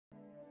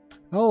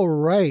All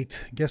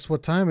right, guess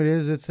what time it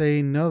is? It's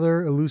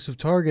another elusive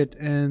target,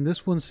 and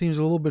this one seems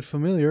a little bit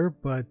familiar,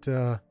 but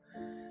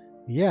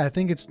yeah, I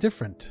think it's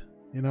different.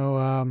 You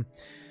know,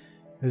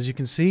 as you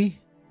can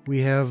see,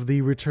 we have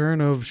the return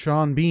of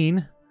Sean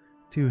Bean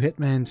to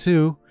Hitman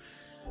 2,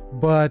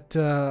 but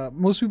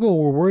most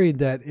people were worried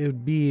that it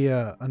would be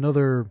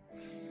another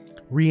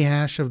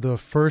rehash of the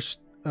first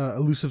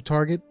elusive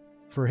target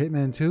for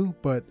Hitman 2,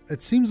 but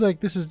it seems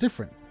like this is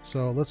different.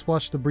 So let's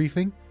watch the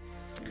briefing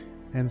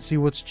and see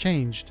what's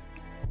changed.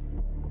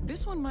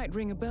 This one might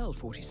ring a bell,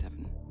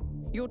 47.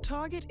 Your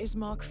target is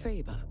Mark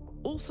Faber,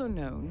 also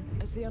known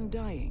as the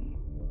Undying.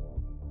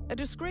 A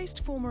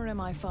disgraced former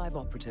MI5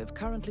 operative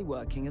currently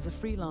working as a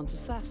freelance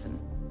assassin,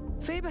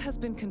 Faber has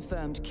been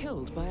confirmed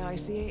killed by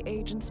ICA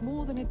agents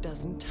more than a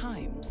dozen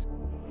times.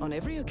 On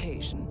every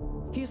occasion,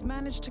 he has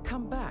managed to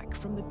come back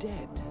from the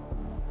dead.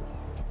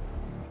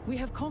 We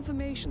have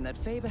confirmation that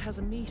Faber has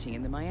a meeting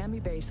in the Miami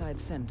Bayside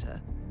Center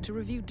to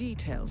review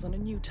details on a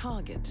new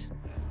target.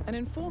 An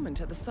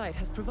informant at the site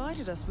has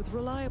provided us with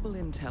reliable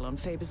intel on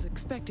Faber's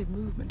expected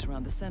movement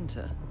around the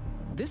center.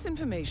 This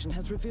information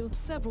has revealed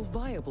several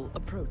viable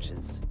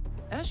approaches.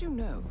 As you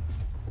know,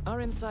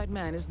 our inside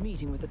man is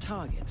meeting with the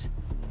target.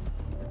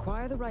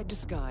 Acquire the right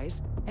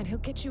disguise, and he'll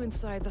get you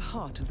inside the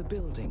heart of the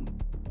building.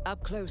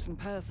 Up close and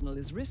personal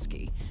is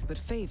risky, but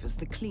favors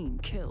the clean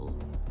kill.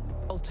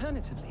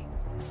 Alternatively,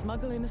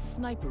 smuggle in a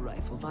sniper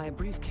rifle via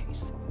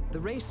briefcase. The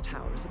race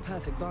tower is a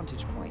perfect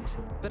vantage point,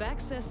 but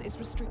access is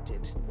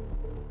restricted.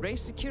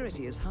 Race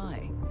security is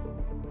high.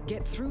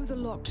 Get through the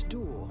locked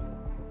door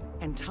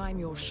and time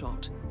your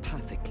shot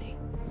perfectly.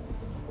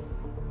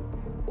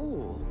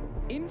 Or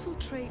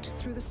infiltrate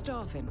through the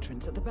staff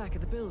entrance at the back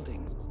of the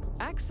building.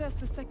 Access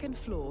the second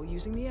floor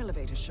using the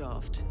elevator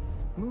shaft.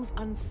 Move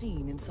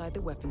unseen inside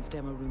the weapons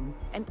demo room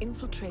and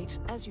infiltrate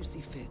as you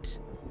see fit.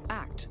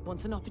 Act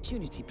once an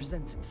opportunity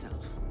presents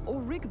itself,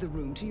 or rig the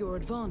room to your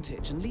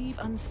advantage and leave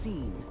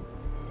unseen.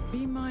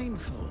 Be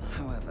mindful,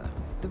 however.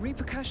 The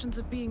repercussions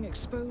of being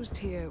exposed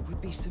here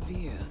would be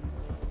severe.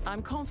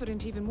 I'm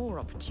confident even more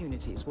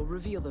opportunities will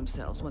reveal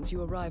themselves once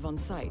you arrive on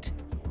site.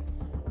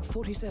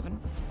 47,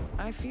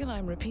 I feel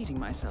I'm repeating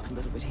myself a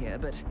little bit here,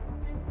 but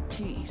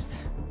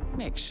please,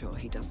 make sure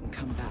he doesn't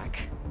come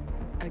back.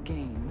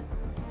 Again.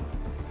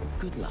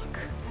 Good luck.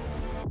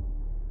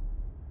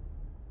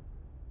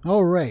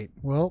 All right,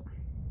 well,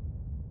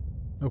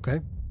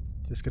 okay,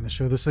 just gonna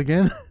show this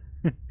again.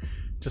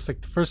 Just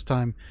like the first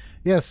time.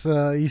 Yes,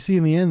 you see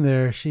in the end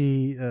there,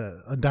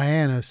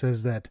 Diana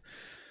says that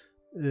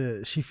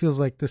she feels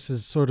like this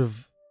is sort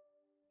of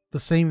the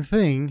same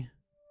thing,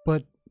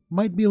 but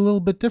might be a little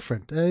bit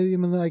different. I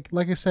mean,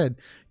 like I said,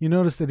 you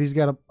notice that he's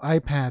got an eye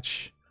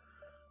patch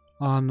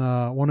on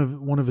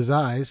one of his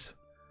eyes.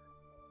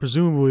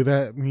 Presumably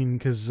that,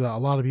 because a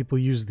lot of people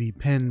use the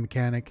pen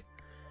mechanic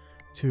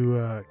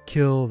to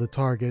kill the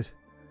target.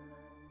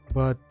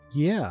 But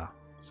yeah.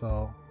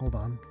 So, hold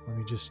on. Let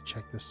me just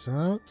check this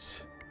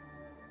out.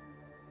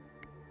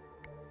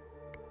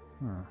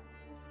 Huh.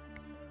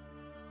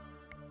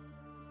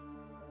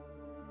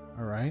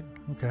 Alright,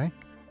 okay.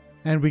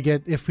 And we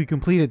get, if we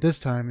complete it this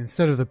time,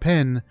 instead of the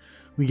pen,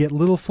 we get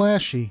little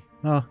flashy.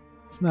 Oh,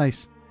 it's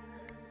nice.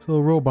 It's a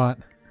little robot.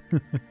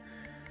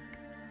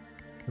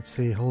 Let's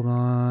see, hold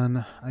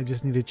on. I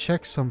just need to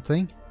check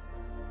something.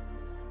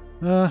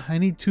 I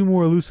need 2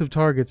 more elusive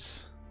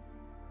targets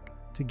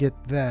to get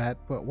that,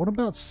 but what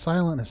about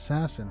Silent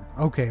Assassin?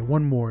 Okay,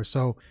 1 more.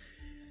 So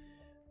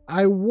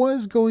I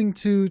was going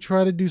to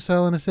try to do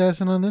Silent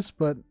Assassin on this,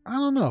 but I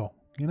don't know,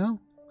 you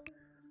know?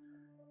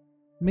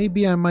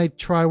 Maybe I might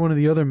try one of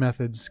the other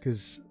methods,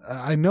 because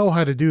I know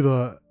how to do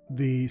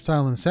the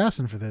Silent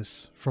Assassin for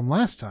this from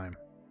last time,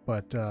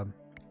 but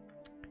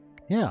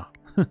yeah,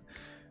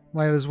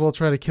 might as well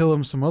try to kill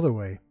him some other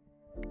way.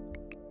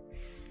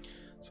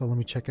 So let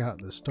me check out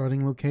the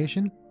starting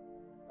location.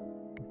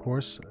 Of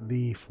course,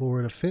 the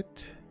Florida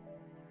fit.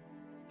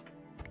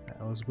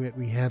 That was what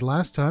we had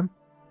last time.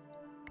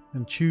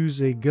 And choose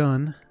a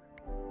gun.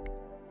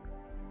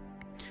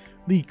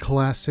 The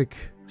classic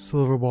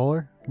Silver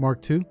Baller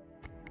Mark II.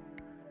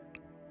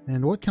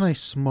 And what can I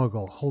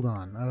smuggle? Hold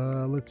on.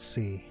 Let's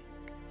see.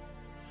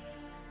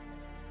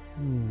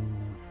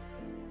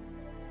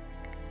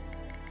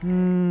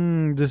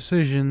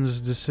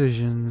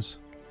 Decisions.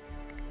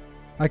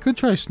 I could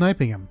try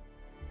sniping him.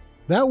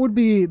 That would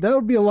be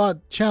a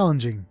lot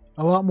challenging.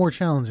 A lot more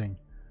challenging.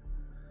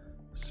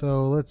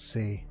 So let's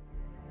see.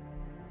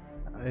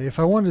 If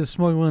I wanted to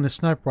smuggle in a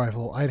sniper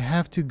rifle, I'd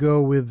have to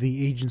go with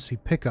the agency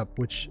pickup,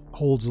 which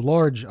holds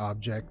large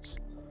objects.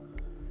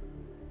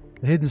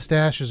 The hidden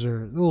stashes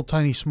are little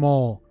tiny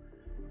small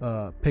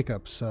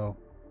pickups, so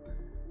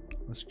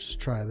let's just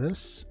try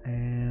this,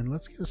 and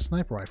let's get a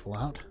sniper rifle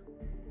out.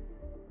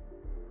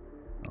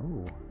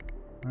 Oh,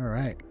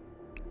 alright.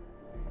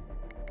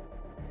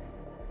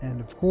 And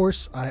of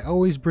course, I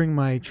always bring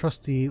my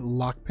trusty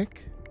lockpick.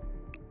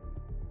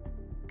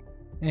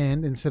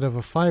 And instead of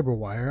a fiber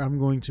wire, I'm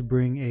going to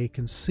bring a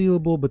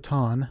concealable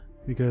baton,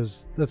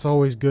 because that's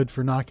always good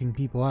for knocking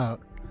people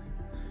out.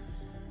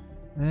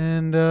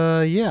 And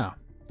yeah,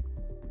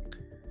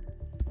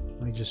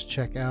 me just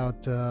check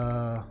out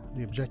the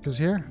objectives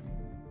here.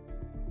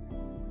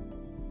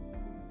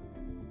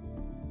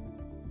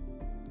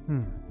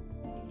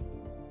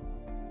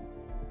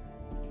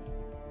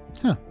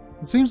 Huh.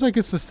 It seems like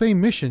it's the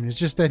same mission. It's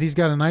just that he's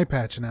got an eye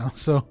patch now.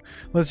 So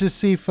let's just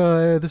see if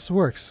this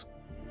works.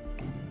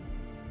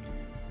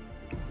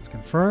 Let's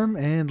confirm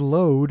and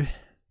load.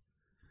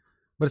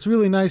 But it's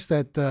really nice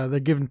that they're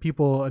giving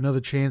people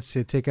another chance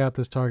to take out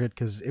this target,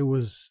 because it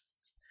was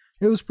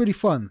pretty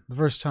fun the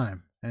first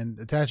time. And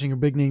attaching a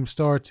big name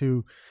star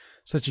to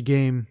such a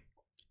game,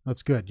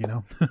 that's good, you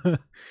know.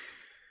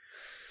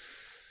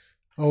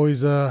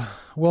 Always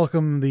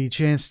welcome the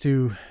chance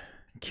to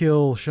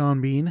kill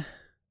Sean Bean.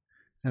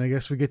 And I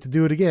guess we get to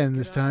do it again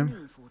this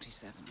time.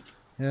 47.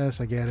 Yes,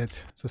 I get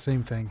it. It's the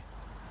same thing.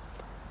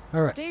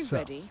 All right. Dave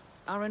Reddy,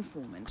 our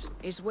informant,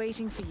 is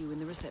waiting for you in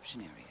the reception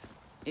area.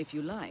 If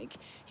you like,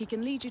 he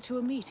can lead you to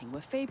a meeting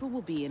where Faber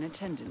will be in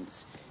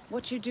attendance.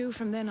 What you do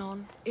from then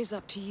on is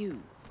up to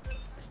you.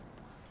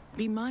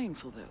 Be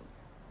mindful, though.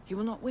 He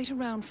will not wait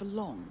around for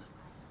long.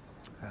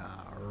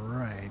 All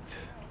right.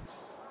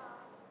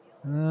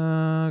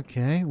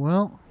 Okay,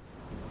 well,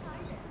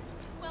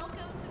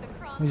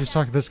 let me just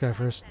talk to this guy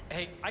first.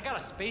 Hey, I got a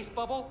space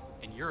bubble,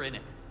 and you're in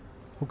it.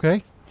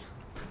 Okay.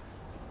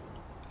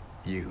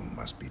 You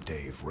must be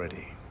Dave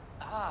Reddy.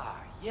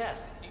 Ah,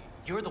 yes.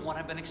 You're the one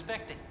I've been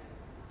expecting.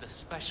 The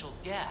special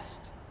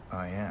guest.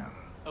 I am.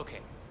 Okay,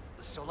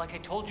 so like I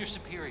told your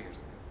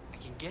superiors, I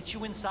can get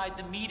you inside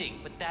the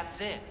meeting, but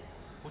that's it.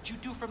 What you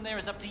do from there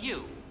is up to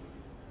you.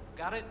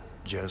 Got it?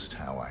 Just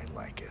how I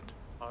like it.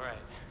 All right.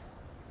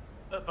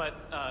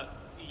 But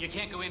you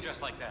can't go in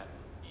dressed like that.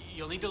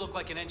 You'll need to look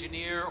like an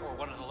engineer or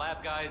one of the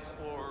lab guys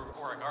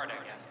or a guard,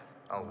 I guess.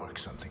 I'll work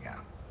something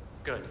out.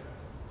 Good.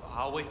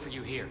 I'll wait for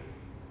you here.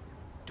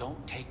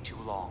 Don't take too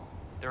long.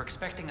 They're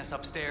expecting us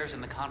upstairs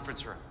in the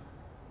conference room.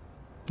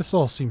 This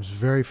all seems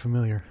very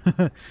familiar.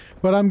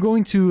 But I'm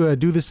going to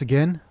do this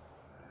again.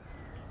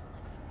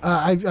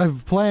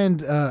 I've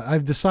planned,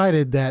 I've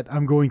decided that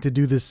I'm going to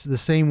do this the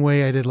same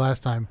way I did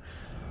last time.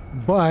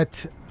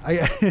 But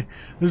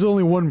there's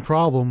only one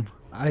problem.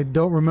 I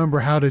don't remember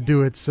how to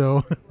do it,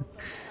 so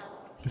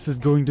this is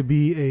going to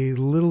be a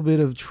little bit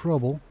of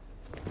trouble.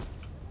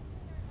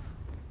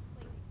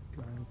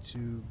 Going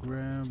to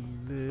grab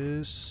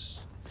this.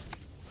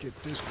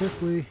 Get this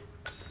quickly.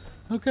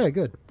 Okay,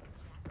 good.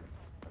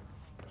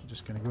 I'm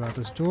just going to go out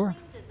this door.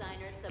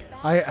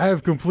 I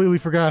have completely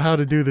forgot how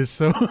to do this,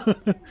 so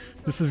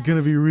this is going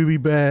to be really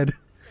bad.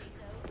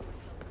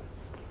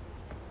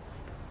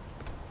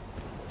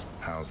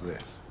 How's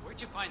this? Where'd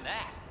you find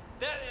that?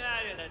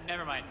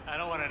 Never mind. I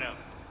don't want to know.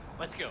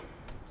 Let's go.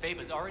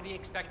 Faba's already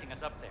expecting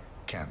us up there.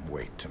 Can't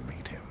wait to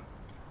meet him.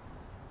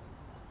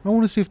 I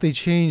want to see if they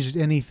changed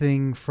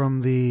anything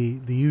from the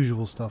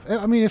usual stuff.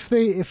 I mean,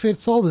 if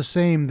it's all the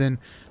same, then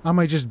I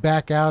might just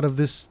back out of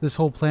this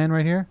whole plan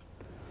right here.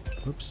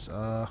 Oops.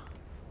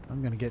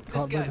 I'm gonna get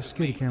caught by the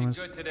security cameras.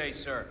 Good today,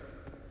 sir.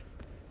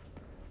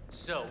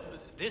 So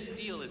this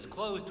deal is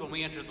closed when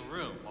we enter the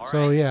room. All right?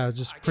 So yeah,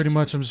 just pretty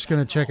much I'm just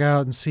gonna check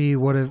out and see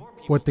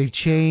what they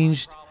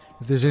changed.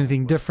 If there's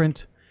anything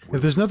different.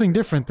 If there's nothing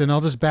different, then I'll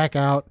just back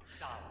out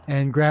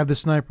and grab the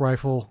sniper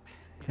rifle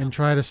and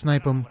try to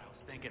snipe them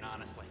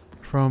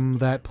from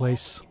that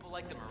place.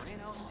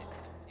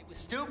 It was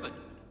stupid.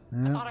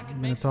 Yeah,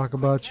 I'm gonna talk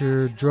about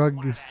your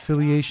drug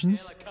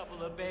affiliations. A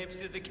couple of babes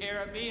to the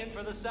Caribbean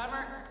for the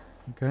summer.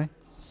 Okay.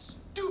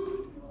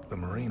 Stupid. The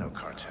Merino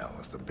cartel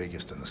is the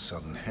biggest in the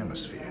Southern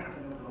Hemisphere.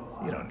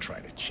 You don't try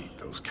to cheat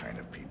those kind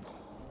of people.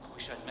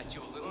 Wish I'd met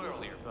you a little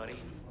earlier, buddy.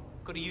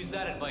 Could have used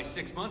that advice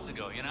 6 months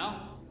ago, you know?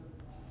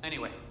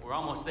 Anyway, we're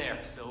almost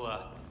there,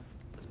 so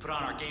let's put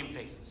on our game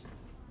faces.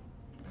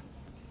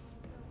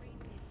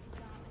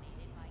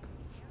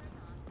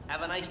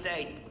 Have a nice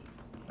day.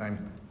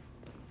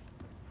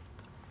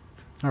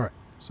 All right.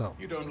 So.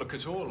 You don't look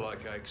at all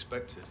like I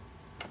expected.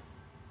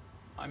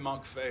 I'm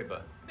Mark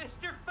Faber.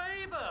 Mr.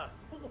 Faber!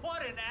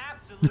 What an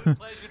absolute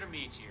pleasure to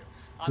meet you.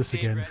 I'm This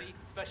Dave again. Reddy,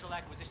 Special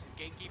Acquisitions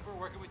Gatekeeper,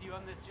 working with you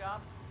on this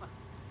job.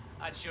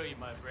 I'd show you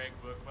my break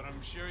book, but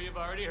I'm sure you've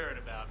already heard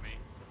about me.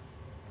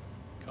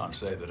 Can't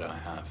say that I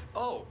have.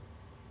 Oh,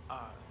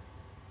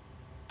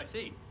 I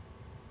see.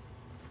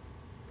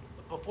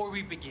 Before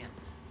we begin,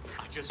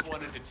 I just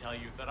wanted to tell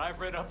you that I've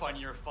read up on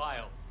your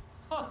file.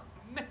 Oh,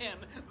 man,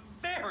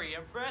 very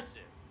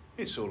impressive.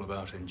 It's all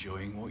about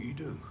enjoying what you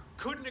do.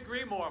 Couldn't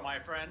agree more, my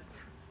friend.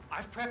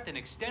 I've prepped an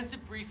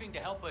extensive briefing to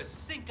help us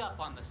sync up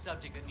on the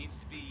subject that needs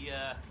to be,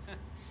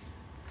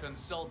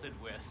 consulted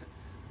with.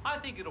 I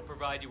think it'll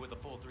provide you with a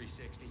full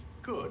 360.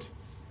 Good.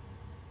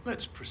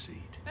 Let's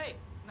proceed. Hey,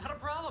 not a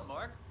problem,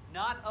 Mark.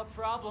 Not a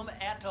problem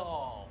at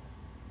all.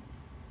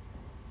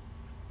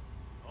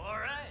 All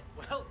right,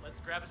 well, let's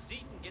grab a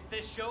seat and get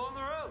this show on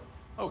the road.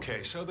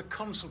 Okay, so the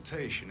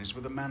consultation is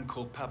with a man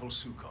called Pavel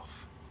Sukov,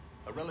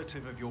 a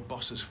relative of your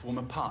boss's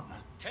former partner.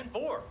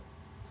 10-4.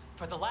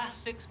 For the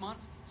last 6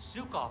 months,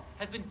 Sukov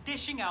has been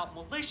dishing out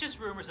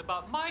malicious rumors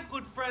about my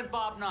good friend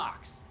Bob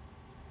Knox.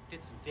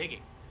 Did some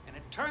digging, and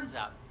it turns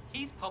out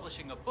He's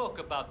publishing a book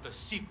about the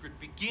secret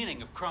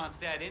beginning of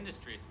Kronstadt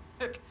Industries.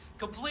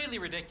 Completely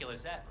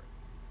ridiculous effort.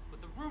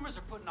 But the rumors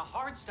are putting a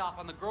hard stop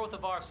on the growth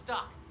of our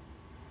stock.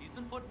 He's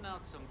been putting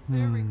out some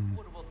very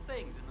quotable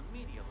things in the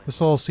media lately.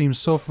 This all seems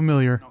so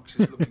familiar. Knox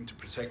is looking to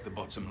protect the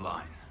bottom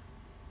line.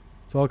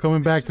 It's all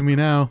coming back to me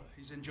now.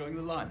 He's enjoying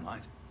the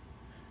limelight.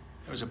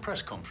 There was a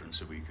press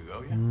conference a week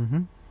ago, yeah?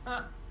 Mm-hmm.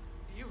 Huh.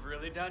 You've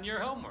really done your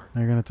homework.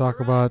 They're going to talk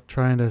about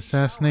trying to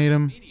assassinate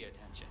him. Media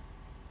attention.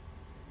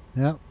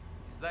 Yep.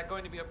 Is that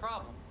going to be a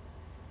problem?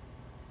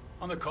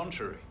 On the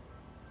contrary,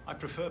 I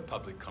prefer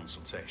public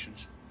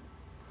consultations.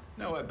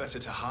 Nowhere better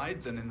to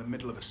hide than in the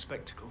middle of a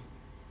spectacle.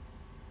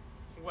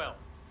 Well,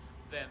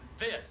 then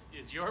this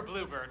is your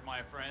bluebird,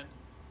 my friend.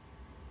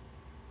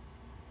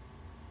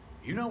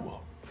 You know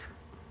what?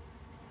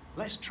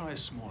 Let's try a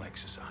small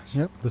exercise.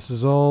 Yep, this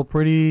is all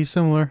pretty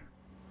similar.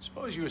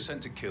 Suppose you were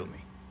sent to kill me.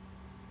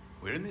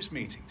 We're in this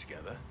meeting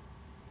together.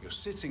 You're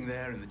sitting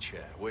there in the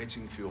chair,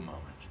 waiting for your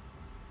moment.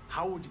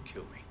 How would you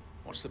kill me?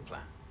 What's the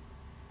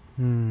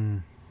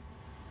plan?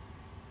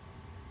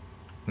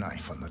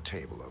 Knife on the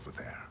table over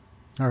there.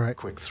 All right.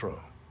 Quick throw.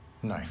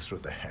 Knife through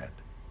the head.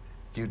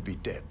 You'd be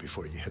dead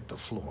before you hit the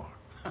floor.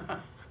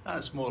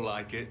 That's more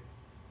like it.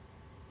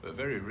 But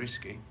very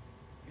risky.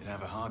 You'd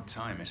have a hard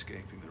time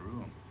escaping the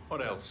room.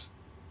 What else?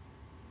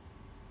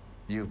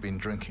 You've been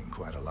drinking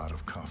quite a lot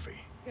of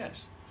coffee.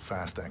 Yes.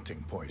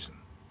 Fast-acting poison.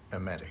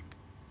 Emetic.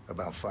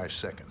 About 5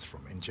 seconds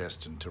from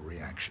ingestion to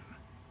reaction.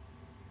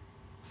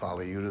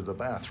 Follow you to the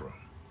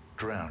bathroom.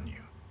 Drown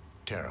you.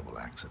 Terrible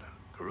accident.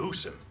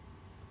 Gruesome.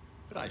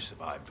 But I've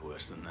survived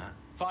worse than that.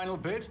 Final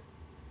bid?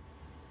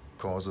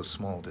 Cause a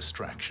small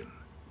distraction.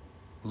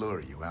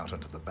 Lure you out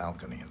onto the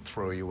balcony and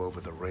throw you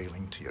over the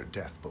railing to your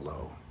death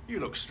below. You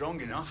look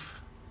strong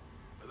enough.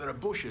 But there are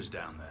bushes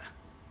down there.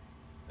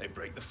 They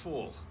break the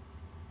fall.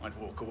 I'd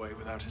walk away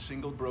without a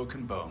single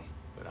broken bone.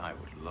 But I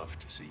would love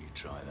to see you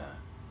try that.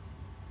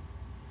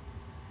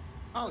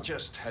 I'll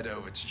just head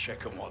over to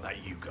check on what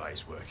that you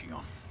guy's working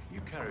on. You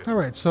carry on. All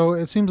right, so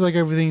it seems like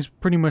everything's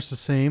pretty much the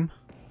same.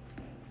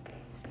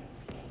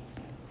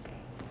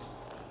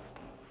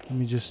 Let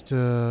me just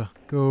go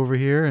over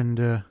here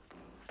and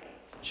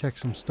check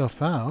some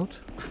stuff out.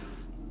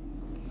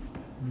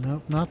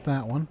 Nope, not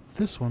that one.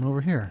 This one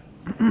over here.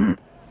 Sir,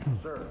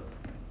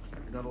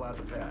 you're not allowed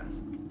to pass.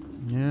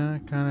 Yeah, I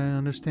kind of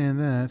understand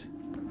that.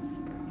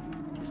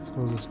 Let's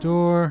close this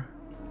door.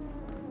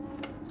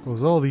 Let's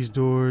close all these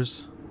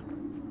doors.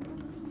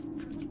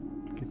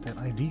 Get that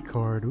ID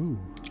card. Ooh.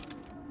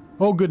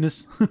 Oh,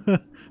 goodness.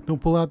 Don't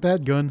pull out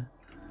that gun.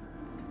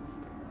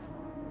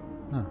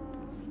 Huh.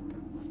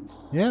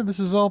 Yeah, this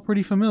is all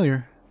pretty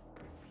familiar.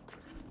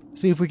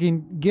 See if we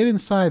can get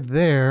inside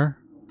there.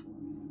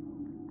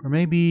 Or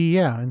maybe,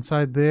 yeah,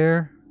 inside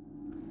there.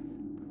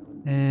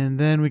 And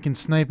then we can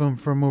snipe them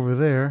from over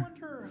there. I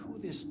wonder who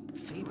this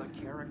Faber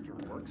character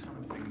works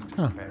on.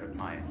 Huh. Prepared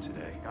my end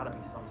today. Gotta be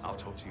some. I'll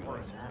talk to you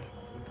later.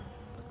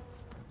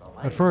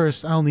 But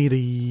first, I'll need a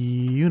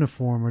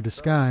uniform or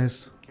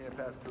disguise. Can't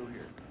pass through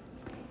here.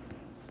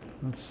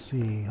 Let's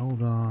see,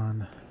 hold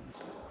on.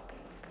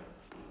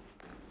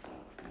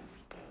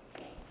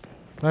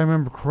 If I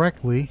remember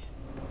correctly,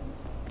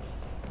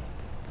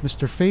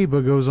 Mr.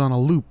 Faber goes on a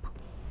loop.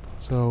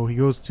 So he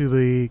goes to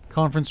the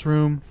conference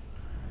room,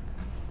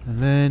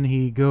 and then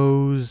he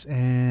goes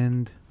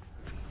and...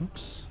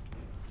 Oops.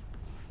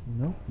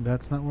 Nope,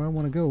 that's not where I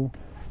want to go.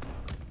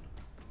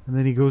 And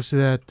then he goes to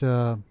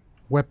that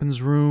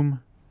weapons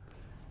room,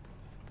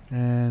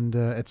 and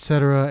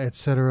etc.,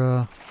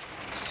 etc.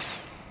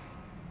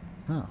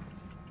 Oh.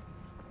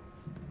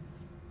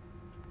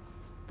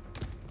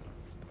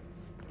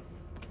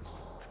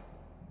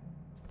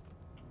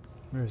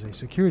 There's a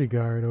security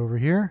guard over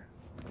here.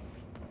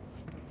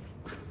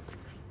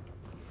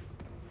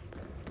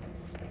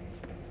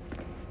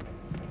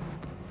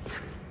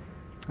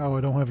 Oh,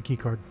 I don't have a key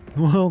card.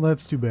 Well,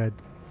 that's too bad.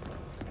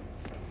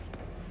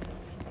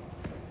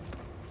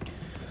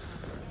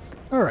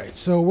 Alright,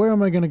 so where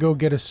am I going to go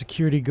get a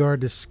security guard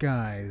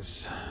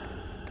disguise?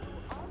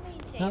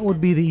 That would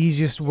be the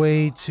easiest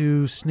way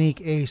to sneak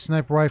a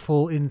sniper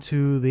rifle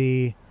into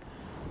the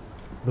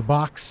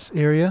box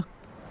area.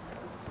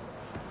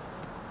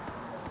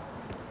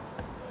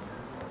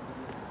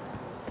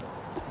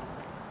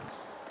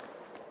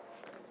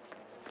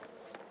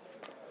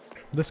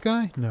 This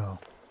guy? No.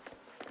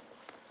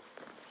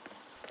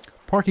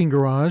 Parking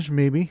garage,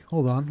 maybe.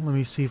 Hold on, let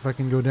me see if I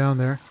can go down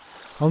there.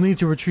 I'll need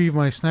to retrieve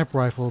my sniper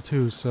rifle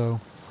too,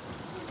 so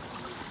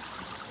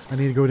I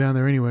need to go down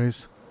there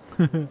anyways.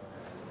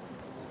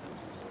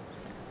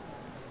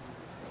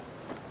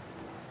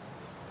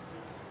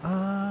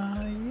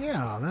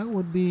 Yeah, that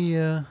would be,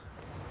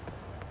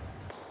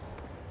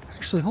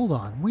 Actually, hold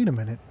on, wait a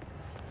minute.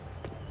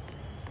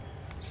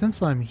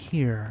 Since I'm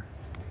here...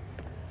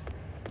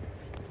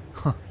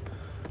 Huh.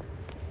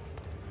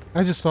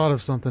 I just thought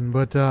of something,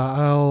 but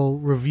I'll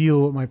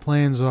reveal what my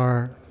plans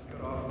are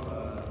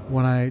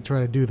when I try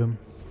to do them.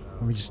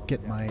 Let me just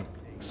get my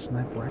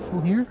sniper rifle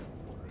here.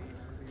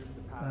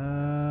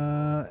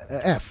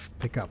 F.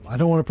 Pick up. I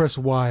don't want to press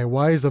Y.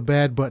 Y is a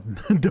bad button.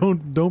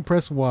 Don't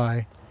press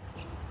Y.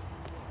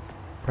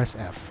 Press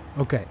F.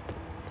 Okay.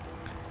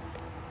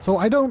 So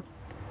I don't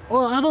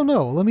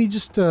know. Let me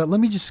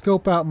just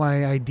scope out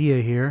my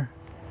idea here.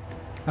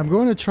 I'm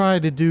going to try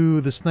to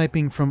do the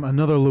sniping from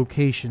another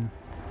location.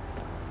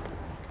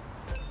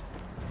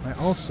 I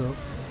also...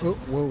 Oh,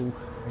 whoa.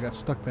 I got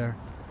stuck there.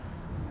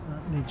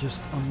 Let me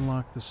just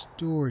unlock this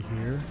door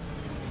here.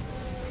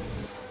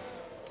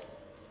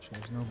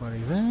 There's nobody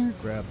there.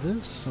 Grab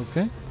this.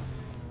 Okay.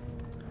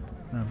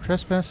 I'm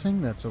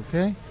trespassing. That's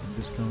okay. I'm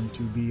just going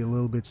to be a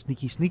little bit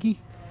sneaky.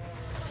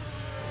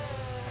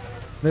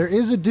 There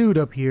is a dude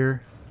up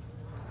here.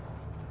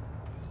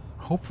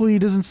 Hopefully he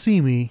doesn't see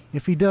me.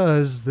 If he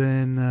does,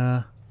 then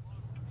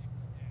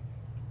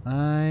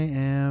I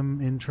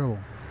am in trouble.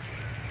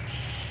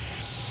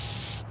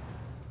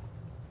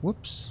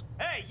 Whoops.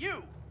 Hey,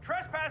 you!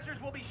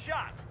 Trespassers will be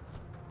shot!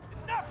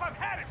 Enough! I've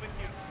had it with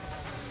you!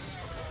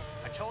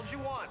 I told you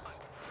once.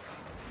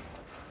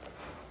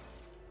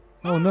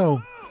 Oh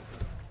no.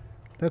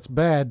 That's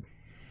bad.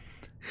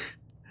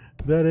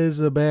 That is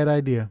a bad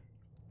idea.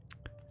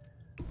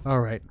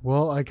 Alright,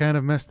 well, I kind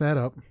of messed that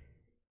up.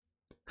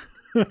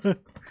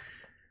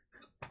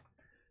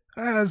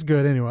 That's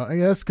good anyway.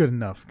 That's good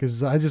enough,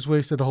 because I just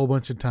wasted a whole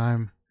bunch of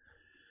time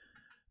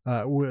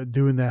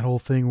doing that whole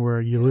thing where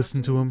you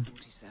listen to him.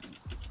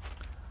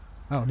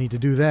 I don't need to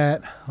do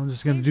that. I'm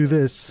just going to do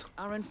this.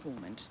 Our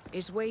informant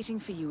is waiting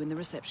for you in the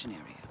reception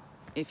area.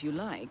 If you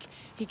like,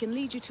 he can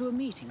lead you to a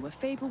meeting where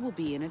Faber will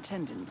be in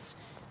attendance.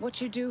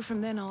 What you do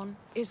from then on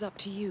is up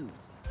to you.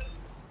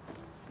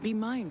 Be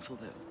mindful,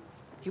 though.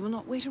 He will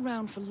not wait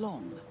around for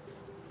long.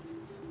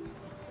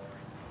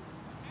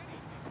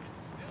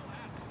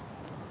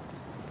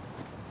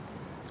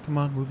 Come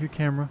on, move your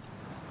camera.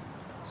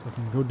 So I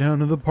can go down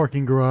to the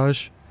parking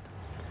garage.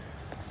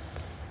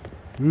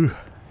 Ooh.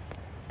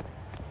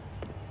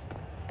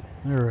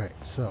 Alright,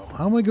 so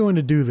how am I going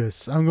to do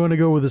this? I'm going to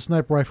go with the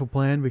sniper rifle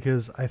plan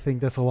because I think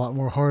that's a lot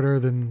more harder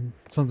than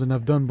something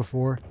I've done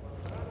before.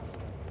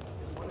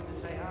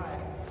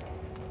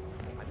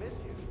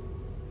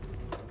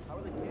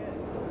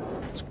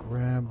 Let's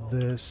grab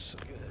this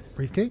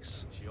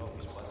briefcase.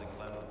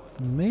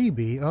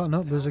 Maybe. Oh,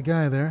 no, there's a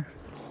guy there.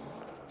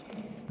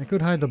 I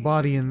could hide the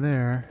body in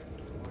there.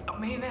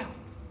 I'm here now,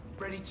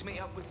 ready to meet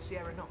up with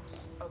Sierra Knox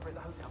over at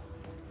the hotel.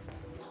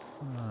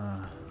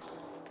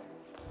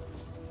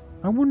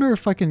 I wonder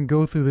if I can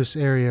go through this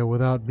area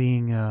without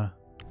being,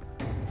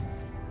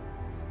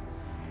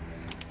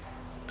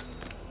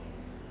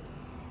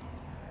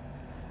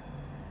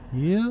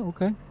 Yeah,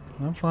 okay.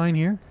 I'm fine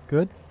here.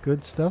 Good.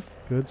 Good stuff.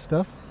 Good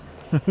stuff.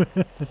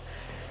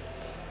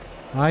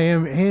 I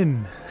am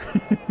in.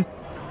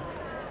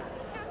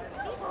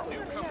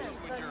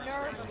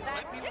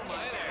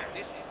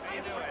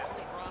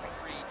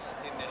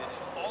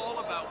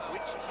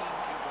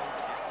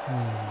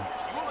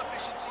 Fuel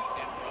efficiency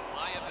and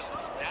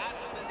reliability.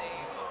 That's the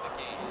name of the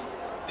game.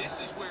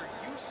 This is where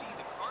you see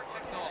the car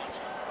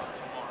technology of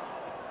tomorrow.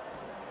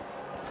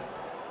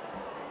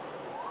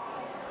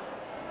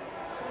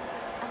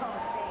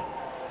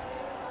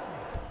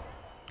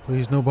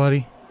 Please,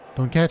 nobody.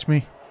 Don't catch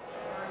me.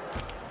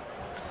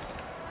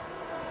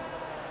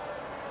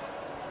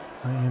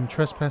 I am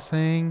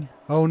trespassing.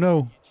 Oh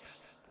no.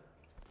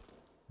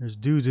 There's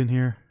dudes in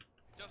here.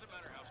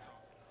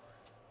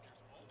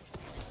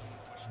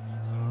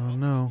 Oh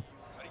no.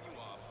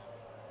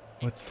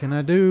 What can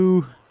I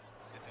do?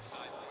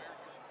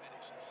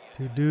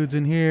 Two dudes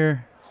in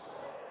here.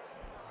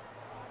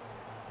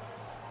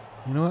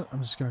 You know what?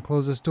 I'm just gonna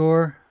close this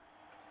door.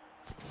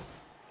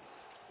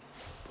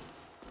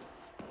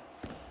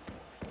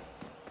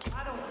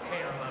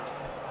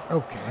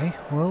 Okay,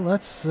 well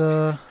that's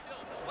I'm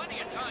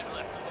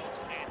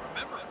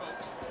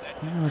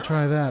gonna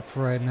try that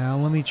for right now.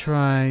 Let me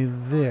try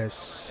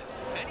this.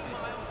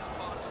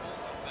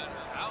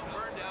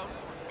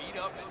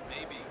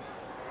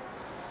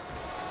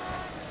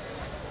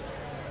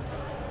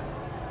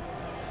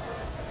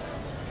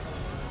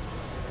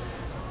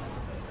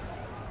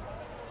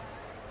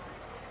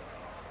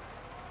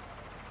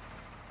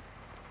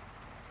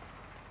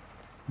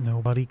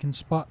 Nobody can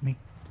spot me.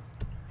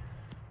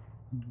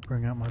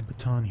 Bring out my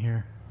baton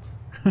here.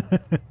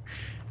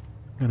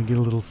 Gonna get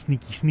a little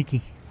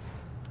sneaky.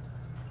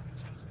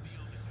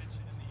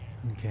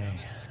 Okay.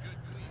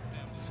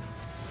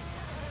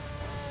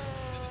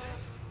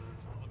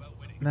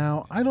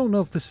 Now, I don't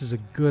know if this is a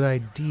good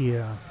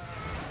idea.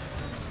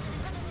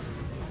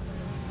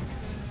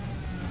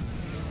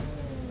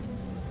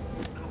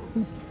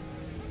 Oop.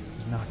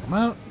 Just knock him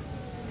out.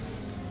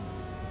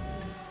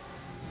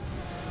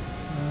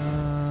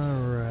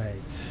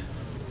 Alright.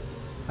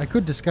 I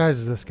could disguise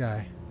as this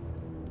guy.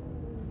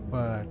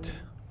 But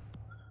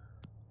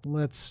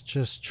let's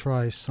just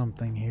try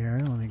something here.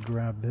 Let me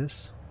grab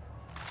this.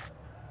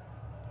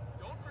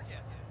 Don't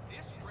forget,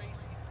 this race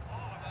is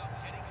all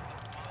about getting some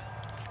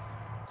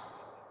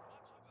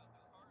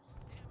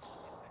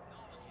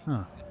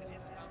miles. Huh. As it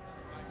is about the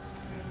driver's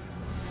skill.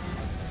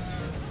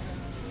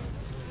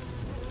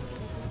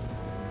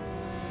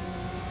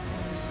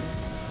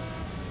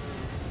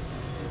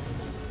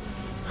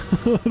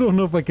 I don't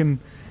know if I can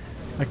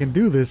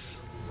do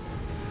this.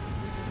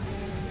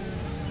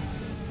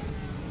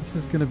 This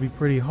is gonna be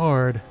pretty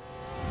hard.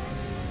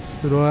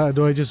 So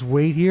do I just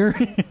wait here?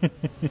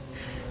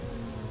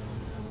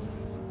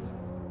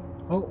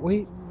 Oh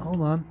wait,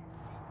 hold on.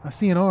 I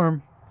see an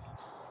arm.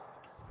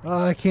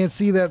 Oh, I can't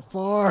see that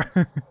far.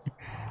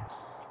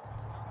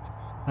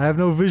 I have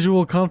no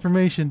visual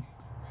confirmation.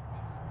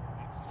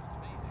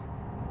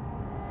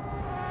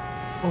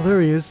 Oh,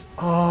 there he is.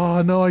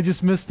 Oh no, I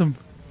just missed him.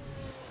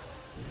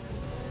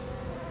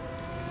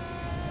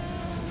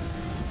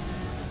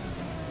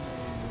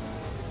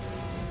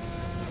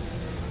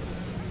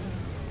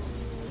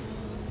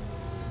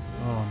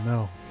 Oh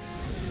no.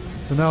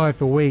 So now I have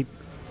to wait.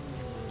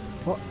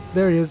 Oh,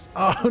 there he is.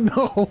 Oh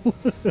no.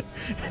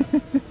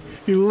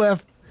 He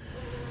left.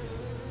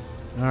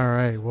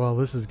 Alright, well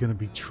this is gonna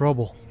be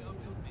trouble.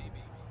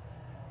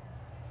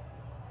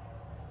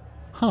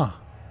 Huh.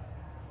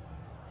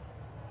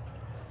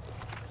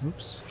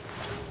 Oops.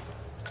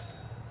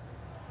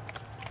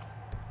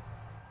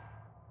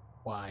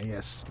 Why,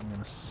 yes, I'm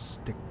gonna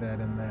stick that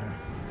in there.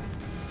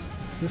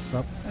 This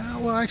up.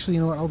 Well, actually,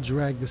 you know what? I'll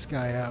drag this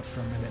guy out for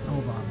a minute.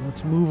 Hold on.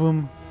 Let's move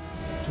him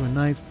to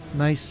a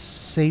nice,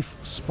 safe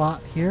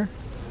spot here.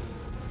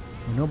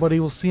 Where nobody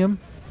will see him.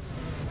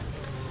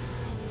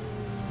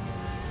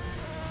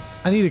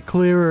 I need a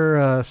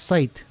clearer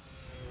sight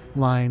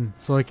line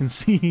so I can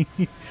see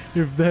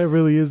if that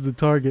really is the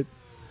target.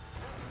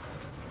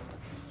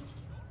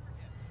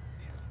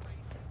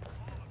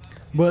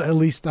 But at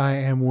least I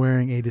am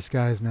wearing a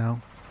disguise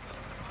now,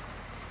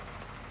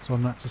 so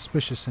I'm not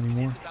suspicious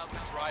anymore.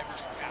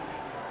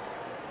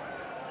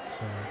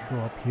 So go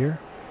up here.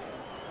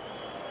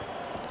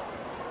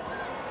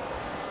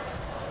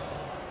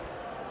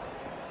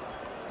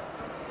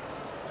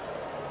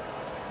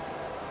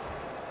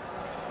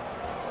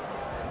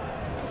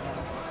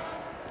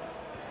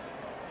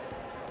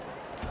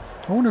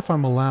 I wonder if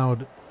I'm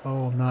allowed.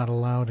 Oh, I'm not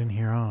allowed in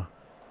here, huh?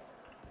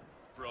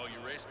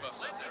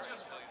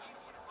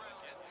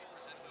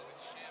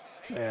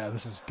 Yeah,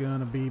 this is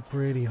gonna be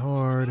pretty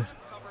hard.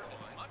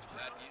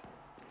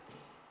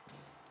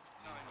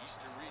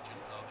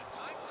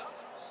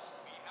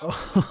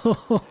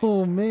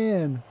 Oh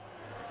man.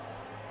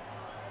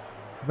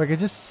 If I could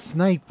just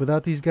snipe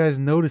without these guys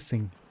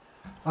noticing.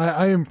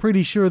 I am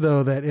pretty sure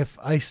though that if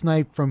I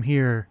snipe from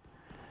here,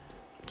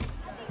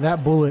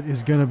 that bullet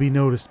is gonna be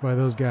noticed by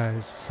those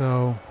guys.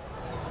 So,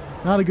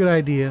 not a good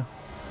idea.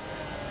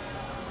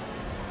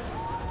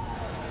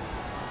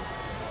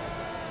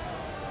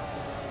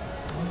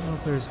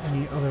 If there's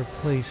any other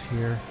place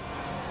here.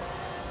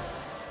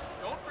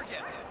 Don't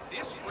forget,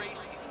 this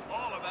race is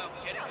all about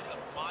getting some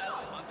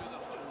miles under the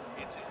hood.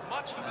 It's as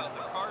much about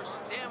the car's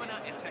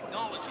stamina and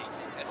technology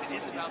as it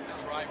is about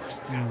the driver's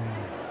talent.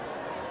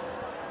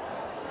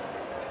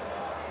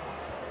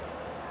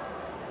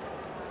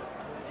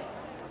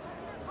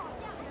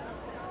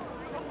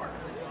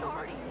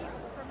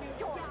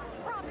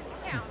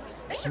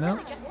 They should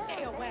really just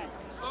stay away.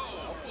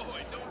 Oh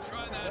boy, don't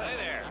try that. Hey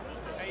there.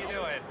 How you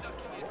doing?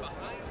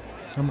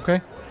 I'm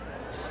okay.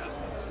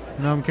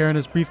 Now I'm carrying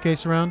this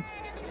briefcase around.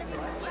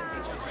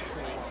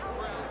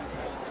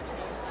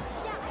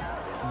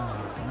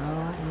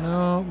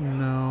 No.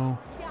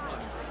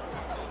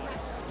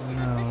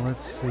 No,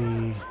 let's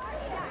see.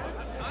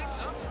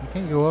 I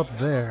can't go up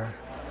there.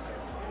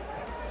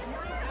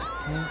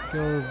 Can't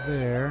go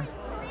there.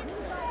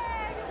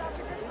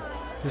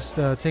 Just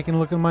taking a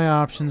look at my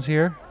options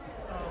here.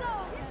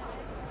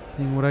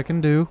 Seeing what I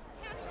can do.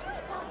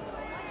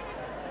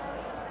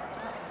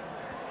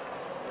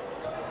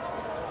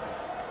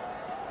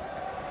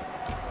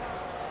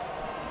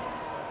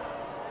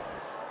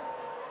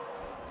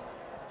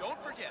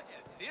 Don't forget,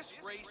 this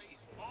race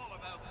is all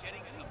about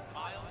getting some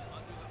miles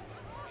under the hood.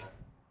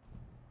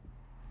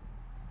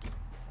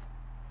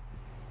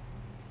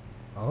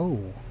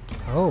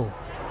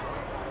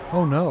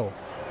 Oh no.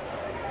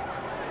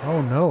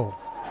 Oh no.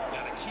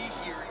 Now the key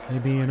here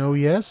is Maybe an oh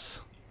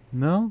yes?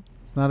 No?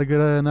 It's not a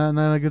good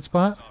not a good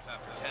spot? off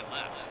after 10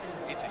 laps.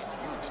 It's a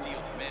huge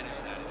deal to manage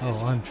that in Oh,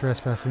 this I'm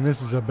trespassing.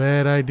 This is a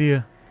bad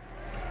idea.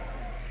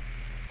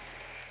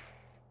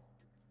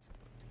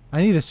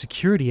 I need a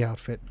security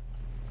outfit.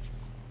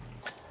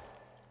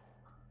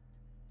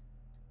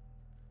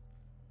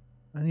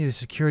 I need a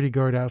security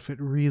guard outfit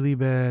really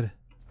bad.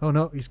 Oh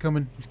no, he's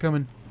coming. He's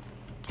coming.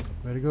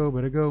 Better go,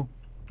 better go.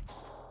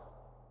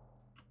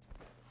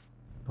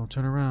 Don't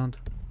turn around.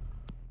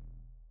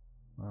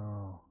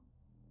 Oh.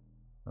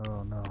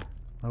 Oh no.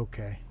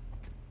 Okay.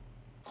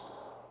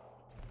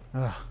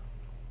 Ugh.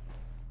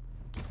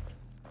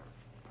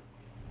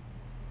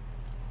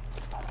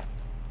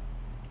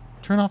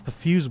 Turn off the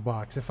fuse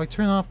box. If I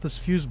turn off this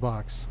fuse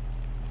box,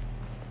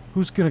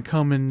 who's gonna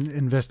come and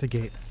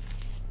investigate?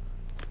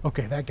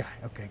 Okay, that guy.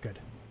 Okay, good.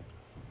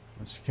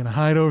 I'm just gonna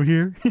hide over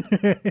here.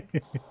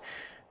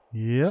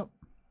 Yep.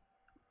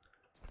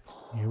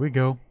 Here we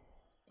go.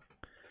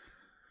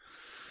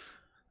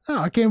 Oh,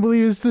 I can't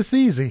believe it's this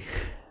easy.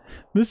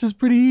 This is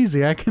pretty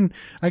easy. I can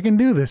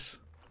do this.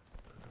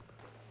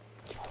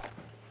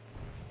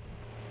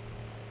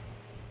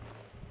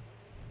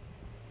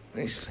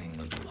 This thing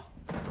looks...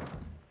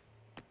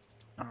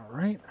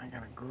 Alright, I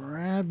gotta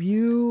grab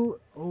you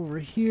over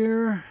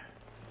here.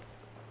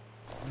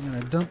 I'm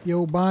gonna dump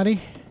your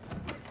body.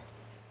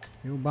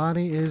 Your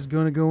body is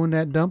gonna go in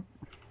that dump.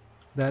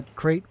 That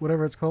crate,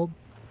 whatever it's called.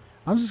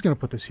 I'm just gonna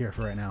put this here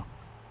for right now.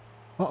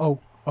 Uh-oh.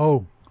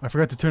 Oh, I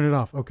forgot to turn it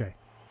off. Okay.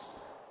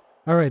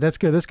 Alright, that's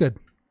good, that's good.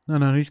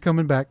 No, he's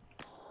coming back.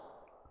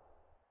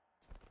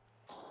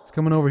 He's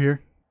coming over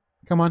here.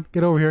 Come on,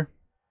 get over here.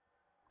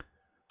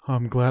 Oh,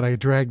 I'm glad I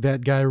dragged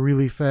that guy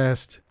really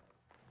fast.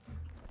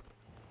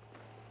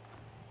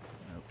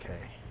 Okay.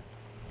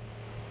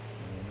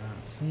 You will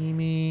not see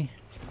me.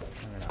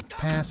 I'm gonna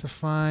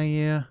pacify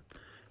you.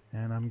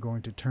 And I'm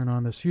going to turn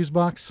on this fuse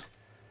box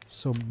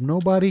so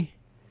nobody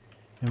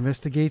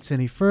investigates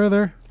any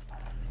further.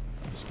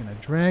 I'm just gonna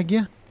drag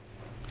you.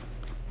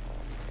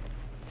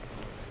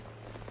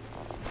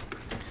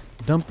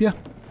 Dump you.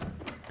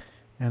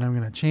 And I'm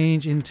gonna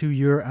change into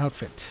your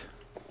outfit.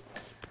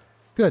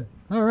 Good.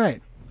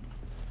 Alright.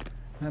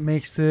 That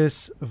makes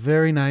this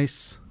very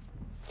nice.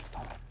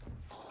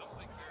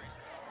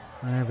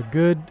 I have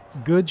a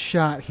good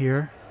shot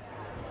here.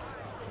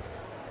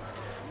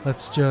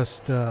 Let's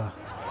just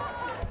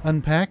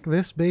unpack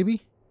this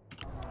baby.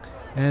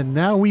 And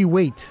now we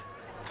wait.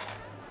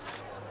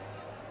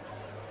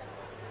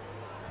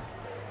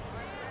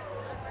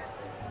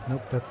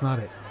 Nope, that's not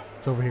it.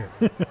 It's over here.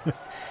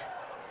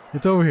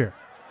 It's over here.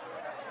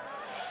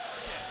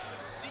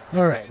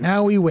 Alright,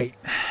 now we wait.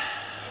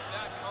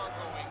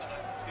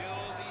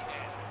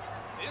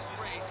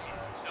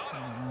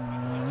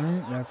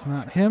 Alright, that's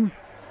not him.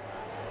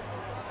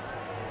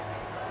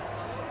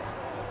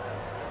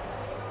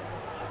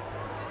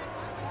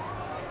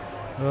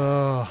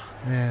 Oh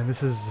man,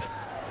 this is...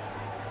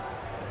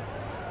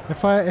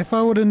 If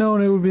I would have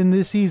known it would have been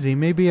this easy,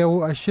 maybe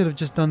I should have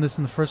just done this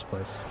in the first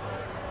place.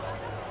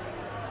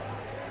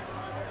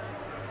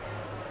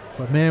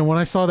 But man, when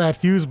I saw that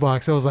fuse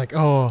box, I was like,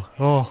 oh,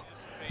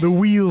 the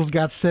wheels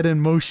got set in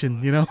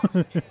motion, you know?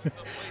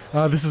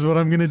 This is what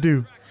I'm gonna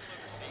do.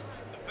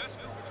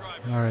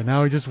 Alright,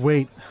 now we just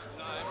wait.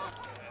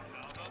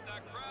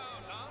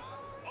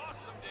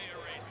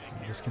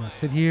 I'm just gonna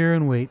sit here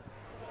and wait.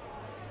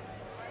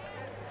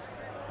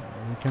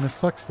 It kind of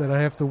sucks that I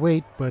have to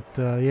wait, but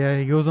yeah,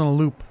 he goes on a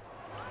loop.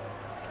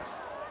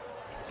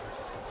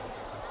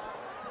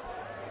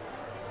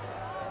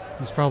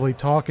 He's probably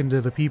talking to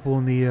the people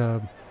in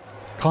the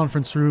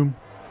conference room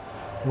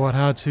about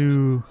how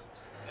to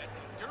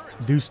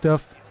do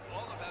stuff.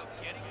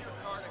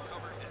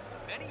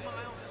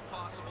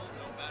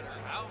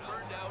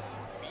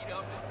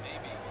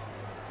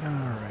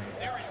 Alright.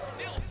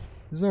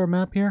 Is there a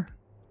map here?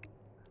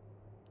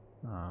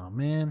 Oh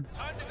man.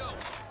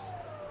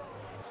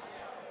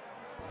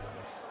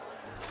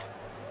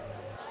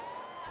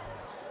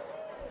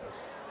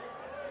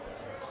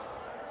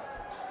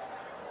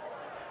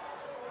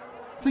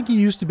 I think you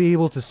used to be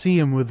able to see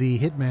him with the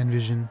Hitman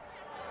vision,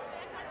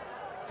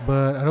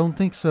 but I don't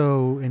think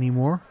so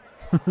anymore.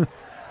 It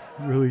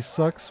really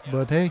sucks,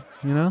 but hey,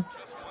 you know.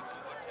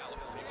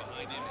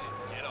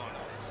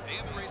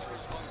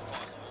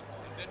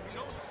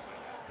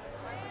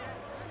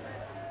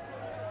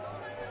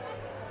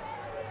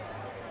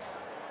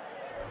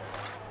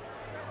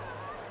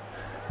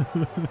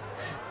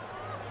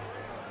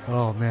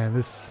 Oh man,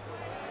 this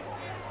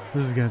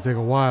is gonna take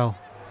a while.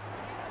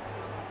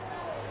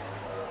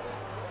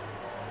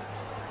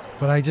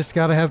 But I just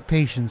gotta have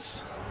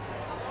patience.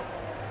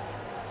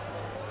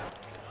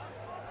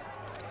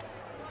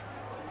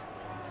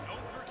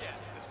 Don't forget,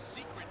 the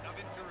secret of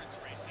endurance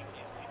racing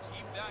is to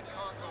keep that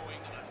car going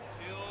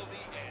until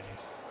the end.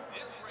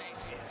 This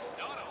race is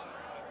not over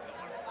until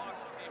the clock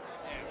ticks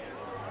down.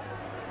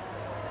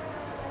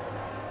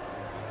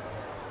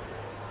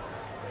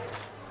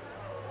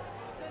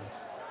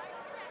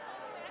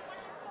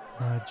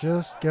 I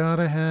just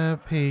gotta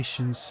have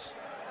patience.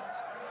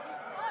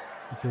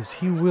 Because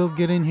he will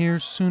get in here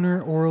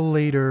sooner or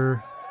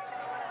later.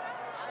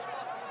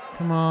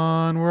 Come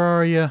on, where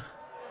are you?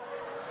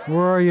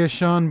 Where are you,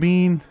 Sean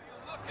Bean?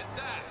 Look at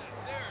that.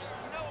 There's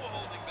no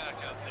holding back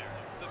out there.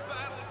 The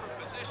battle for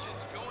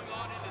positions going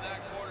on into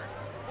that corner.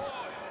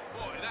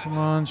 Boy, that's... Come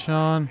on,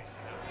 Sean.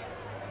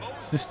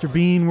 Mr.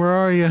 Bean, where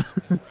are you?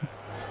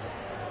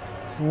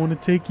 I want to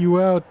take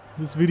you out.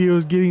 This video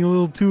is getting a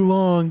little too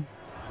long.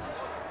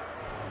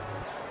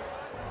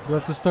 Do I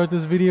have to start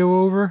this video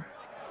over?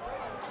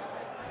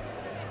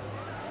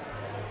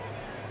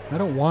 I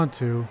don't want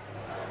to.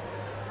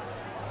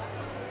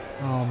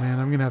 Oh man,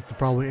 I'm gonna have to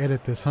probably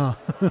edit this, huh?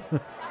 Don't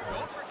forget,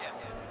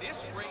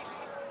 this race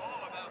is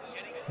all about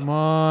getting Come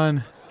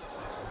on.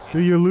 Do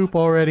your loop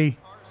already.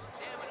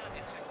 stamina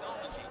and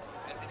technology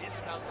as it is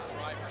about the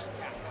driver's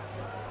tech.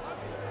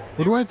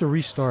 What do I have to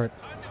restart?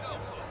 Time to go,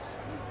 folks.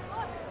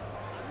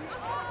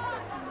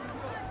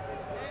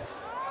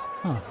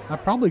 Huh. I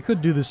probably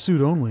could do the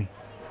suit only.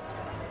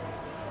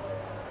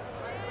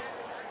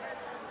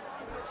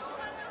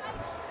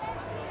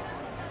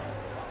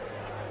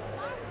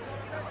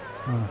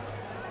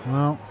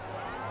 Well,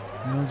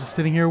 I'm just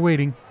sitting here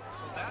waiting.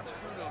 So that's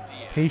Bruno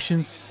Diaz.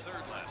 Patience.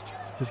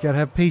 Just gotta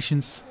have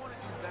patience.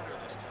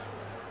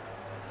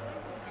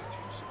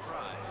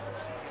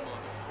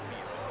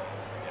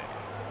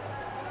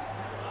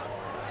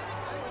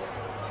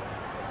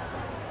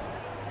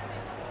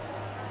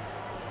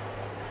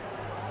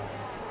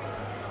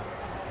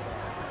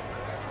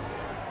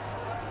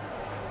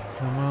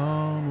 Come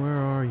on, where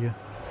are you?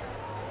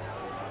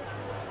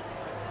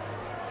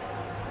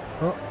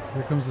 Oh,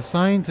 here comes the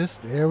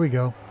scientist. There we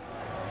go.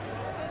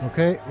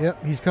 Okay,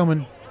 yep, he's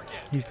coming.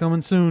 He's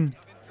coming soon.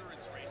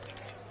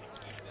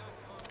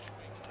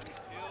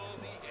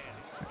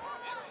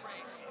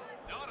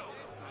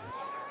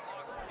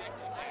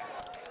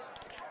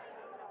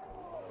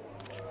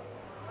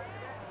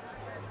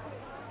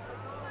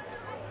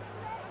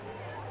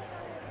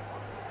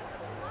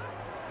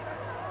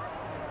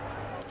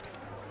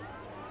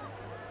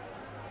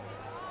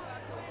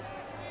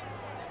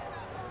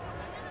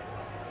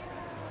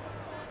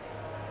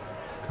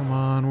 Come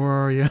on, where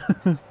are you?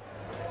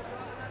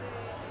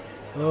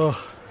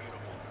 Oh,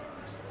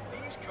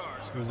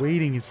 the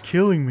waiting is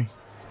killing me.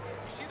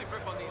 See the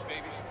grip on these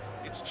babies?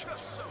 It's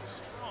just so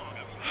strong.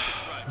 I mean, you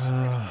could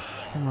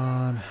drive Come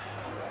on.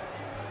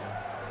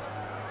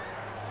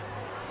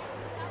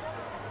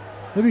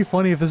 It'd be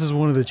funny if this is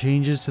one of the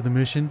changes to the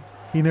mission.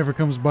 He never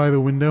comes by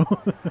the window.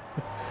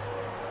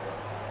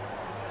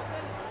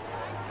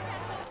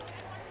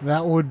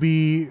 That would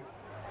be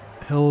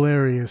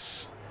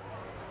hilarious.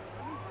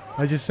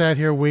 I just sat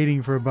here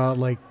waiting for about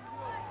like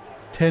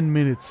 10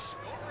 minutes.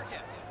 Don't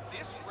forget,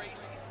 this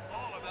race is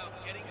all about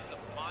getting some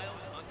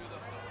miles under the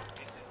hood.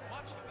 It's as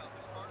much about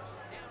the car's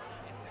stamina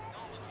and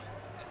technology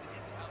as it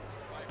is about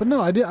the driver. But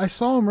no, I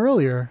saw him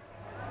earlier.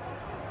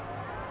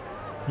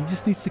 He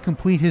just needs to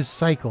complete his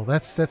cycle.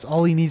 That's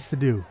all he needs to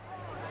do.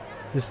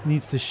 Just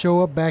needs to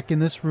show up back in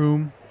this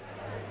room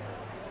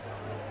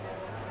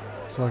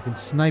so I can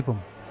snipe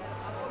him.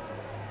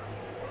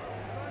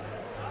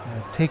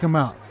 And take him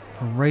out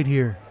from right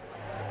here.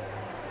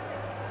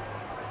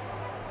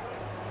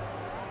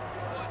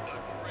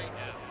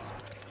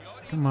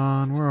 Come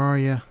on, where are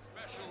you?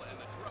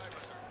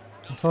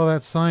 I saw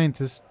that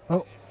scientist.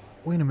 Oh,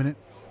 wait a minute.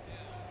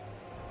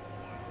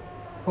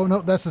 Oh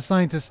no, that's the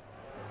scientist.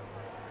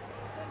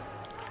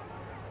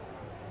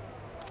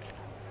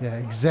 Yeah,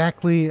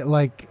 exactly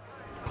like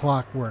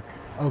clockwork.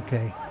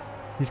 Okay.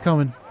 He's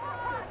coming.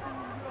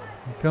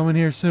 He's coming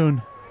here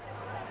soon.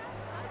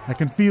 I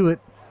can feel it.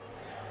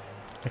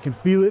 I can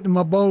feel it in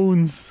my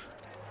bones.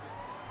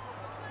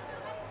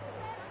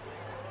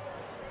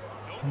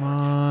 Come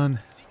on.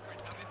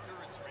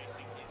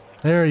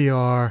 There you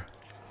are.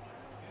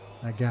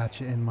 I got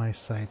you in my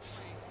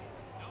sights.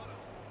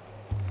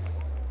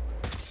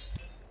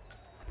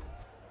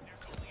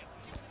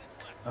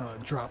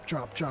 Drop,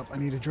 drop, drop. I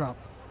need a drop.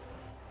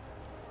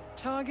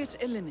 Target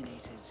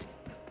eliminated.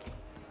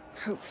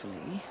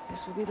 Hopefully,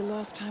 this will be the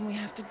last time we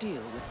have to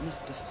deal with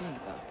Mr.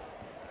 Faber.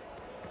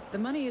 The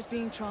money is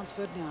being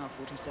transferred now,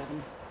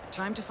 47.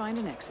 Time to find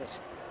an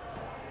exit.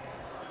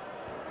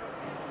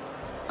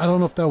 I don't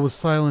know if that was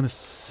Silent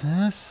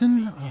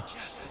Assassin. Oh,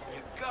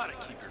 Gotta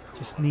keep your cool.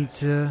 just need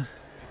to.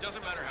 It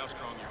doesn't matter how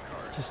strong your car.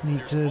 Just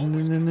need to.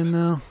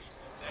 No.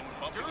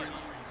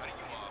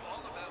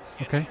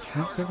 Okay.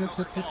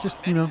 Just,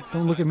 you know,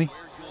 don't look at me.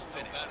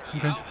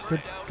 Okay.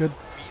 Good. Good.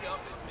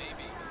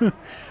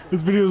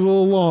 This video is a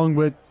little long,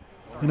 but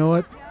you know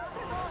what?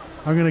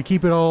 I'm gonna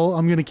keep it all.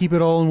 I'm gonna keep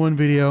it all in one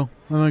video.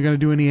 I'm not gonna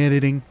do any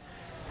editing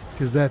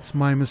because that's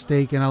my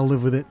mistake, and I'll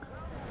live with it.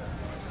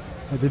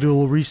 I had to do a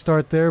little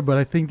restart there, but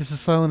I think this is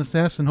Silent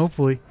Assassin.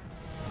 Hopefully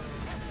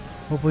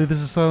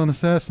this is Silent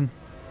Assassin.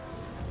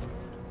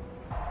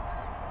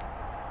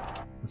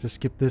 Let's just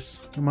skip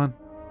this. Come on.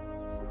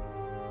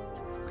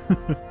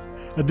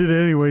 I did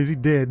it anyways. He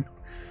did.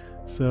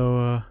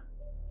 So.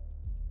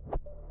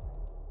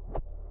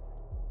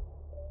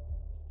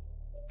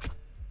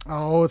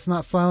 Oh, it's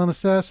not Silent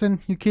Assassin?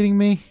 You kidding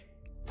me?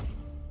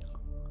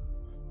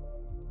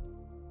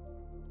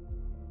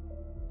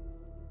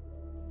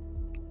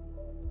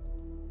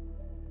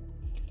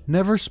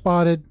 Never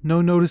spotted,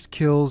 no noticed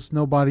kills,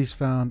 no bodies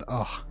found.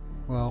 Oh,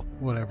 well,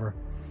 whatever.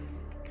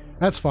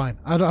 That's fine.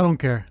 I don't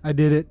care. I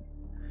did it.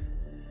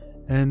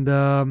 And,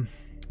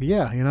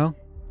 yeah, you know.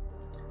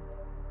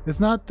 It's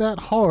not that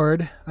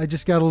hard. I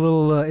just got a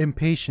little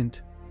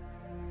impatient.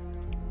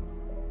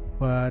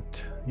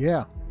 But,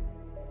 yeah.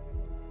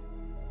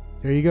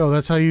 There you go.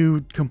 That's how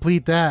you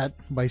complete that,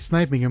 by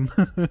sniping him.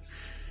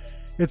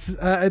 It's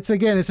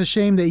again, it's a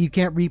shame that you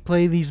can't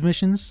replay these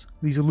missions,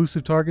 these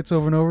elusive targets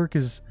over and over,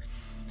 because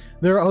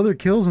there are other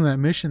kills in that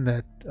mission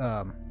that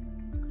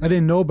I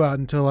didn't know about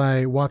until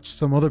I watched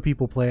some other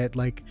people play it.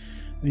 Like,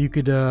 you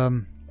could, I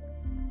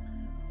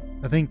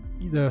think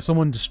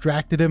someone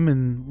distracted him,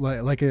 and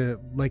like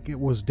it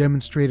was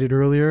demonstrated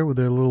earlier with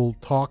their little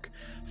talk,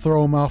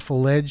 throw him off a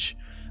ledge.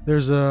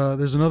 There's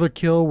another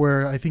kill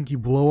where I think you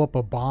blow up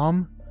a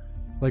bomb.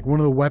 Like, one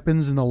of the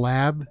weapons in the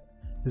lab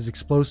is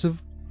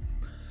explosive.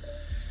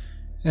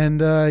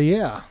 And,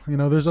 yeah, you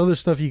know, there's other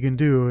stuff you can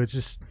do. It's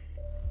just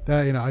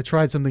that, you know, I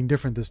tried something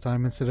different this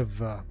time instead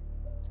of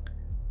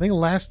think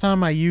last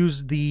time I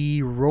used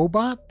the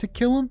robot to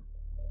kill him,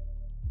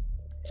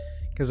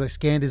 because I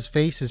scanned his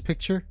face, his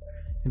picture,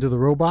 into the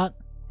robot.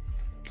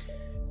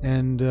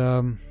 And,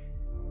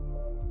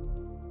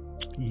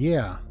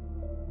 yeah.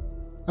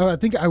 Oh, I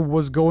think I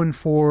was going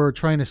for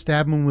trying to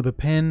stab him with a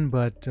pen,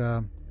 but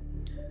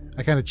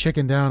I kind of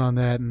chickened down on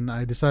that, and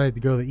I decided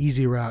to go the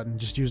easy route and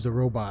just use the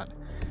robot.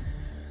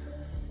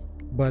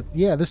 But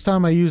yeah, this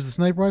time I used the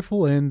sniper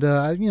rifle, and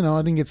you know,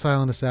 I didn't get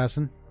silent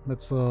assassin.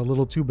 That's a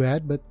little too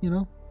bad, but you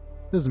know,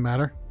 doesn't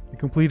matter. I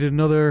completed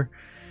another.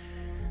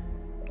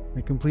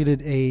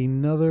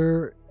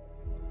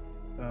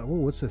 Whoa,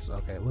 what's this?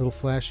 Okay, a little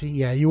flashy.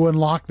 Yeah, you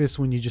unlock this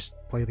when you just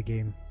play the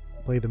game,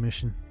 play the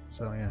mission.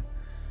 So yeah.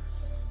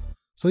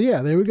 So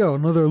yeah, there we go.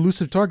 Another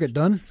elusive target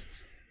done.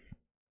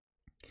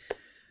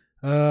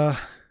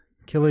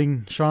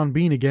 Killing Sean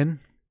Bean again.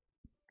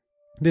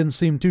 Didn't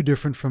seem too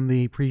different from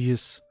the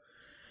previous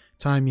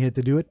time you had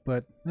to do it,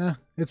 but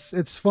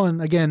it's fun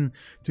again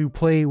to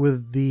play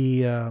with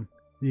the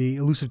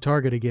elusive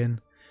target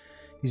again.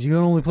 Because you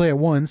can only play it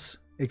once,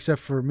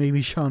 except for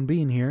maybe Sean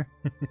Bean here.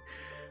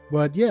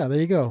 But yeah, there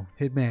you go.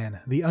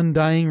 Hitman. The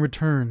Undying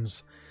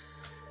returns.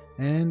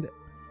 And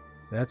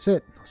that's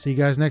it. See you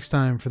guys next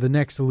time for the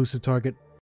next elusive target.